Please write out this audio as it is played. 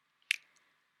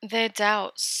Their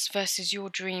doubts versus your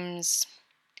dreams.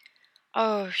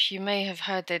 Oh, you may have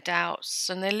heard their doubts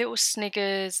and their little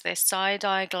sniggers, their side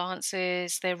eye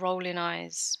glances, their rolling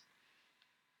eyes.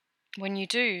 When you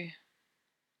do,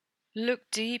 look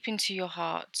deep into your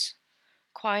heart,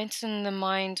 quieten the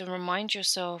mind, and remind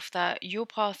yourself that your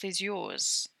path is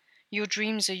yours. Your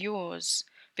dreams are yours,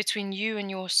 between you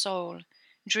and your soul.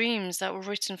 Dreams that were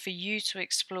written for you to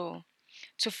explore,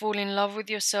 to fall in love with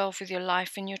yourself, with your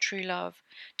life and your true love,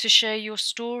 to share your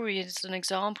story as an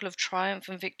example of triumph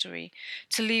and victory,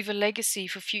 to leave a legacy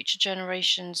for future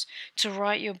generations, to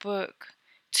write your book,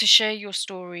 to share your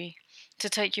story, to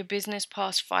take your business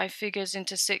past five figures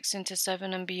into six, into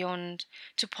seven, and beyond,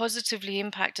 to positively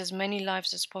impact as many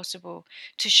lives as possible,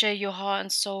 to share your heart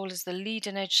and soul as the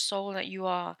leading edge soul that you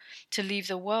are, to leave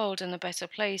the world in a better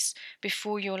place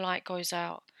before your light goes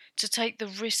out, to take the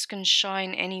risk and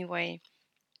shine anyway,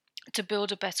 to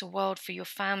build a better world for your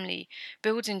family,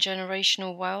 building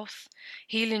generational wealth,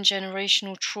 healing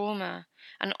generational trauma,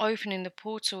 and opening the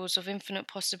portals of infinite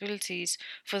possibilities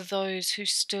for those who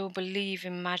still believe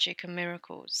in magic and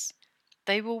miracles.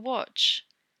 They will watch,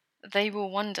 they will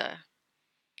wonder,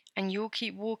 and you'll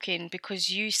keep walking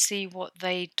because you see what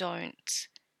they don't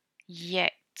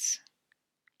yet.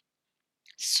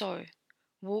 So,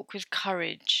 walk with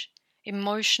courage,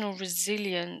 emotional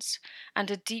resilience,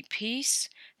 and a deep peace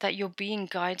that you're being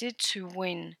guided to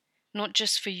win, not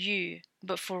just for you,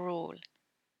 but for all,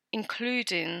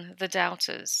 including the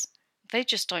doubters. They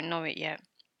just don't know it yet.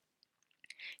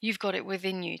 You've got it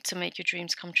within you to make your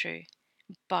dreams come true,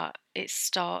 but it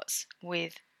starts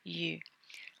with you.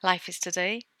 Life is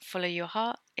today, follow your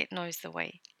heart, it knows the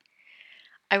way.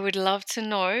 I would love to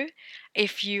know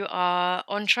if you are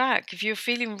on track, if you're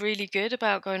feeling really good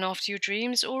about going after your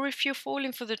dreams, or if you're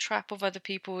falling for the trap of other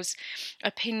people's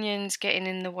opinions getting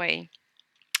in the way.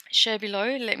 Share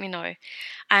below, let me know.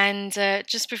 And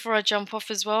just before I jump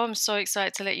off as well, I'm so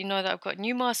excited to let you know that I've got a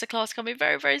new masterclass coming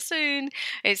very, very soon.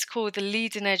 It's called the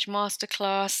Leading Edge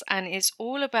Masterclass, and it's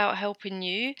all about helping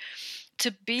you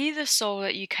to be the soul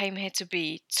that you came here to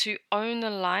be, to own the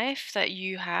life that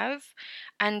you have,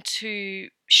 and to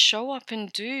show up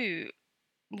and do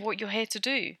what you're here to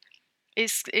do.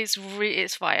 It's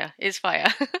fire. It's fire.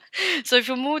 So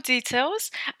for more details,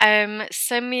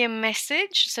 send me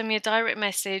a direct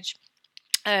message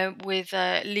with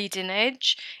Leading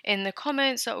Edge in the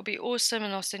comments. That would be awesome,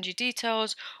 and I'll send you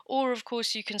details. Or, of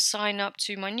course, you can sign up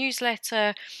to my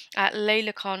newsletter at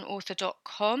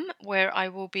leilakhanauthor.com, where I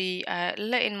will be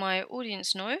letting my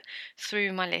audience know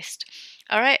through my list.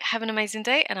 All right, have an amazing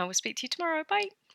day, and I will speak to you tomorrow. Bye.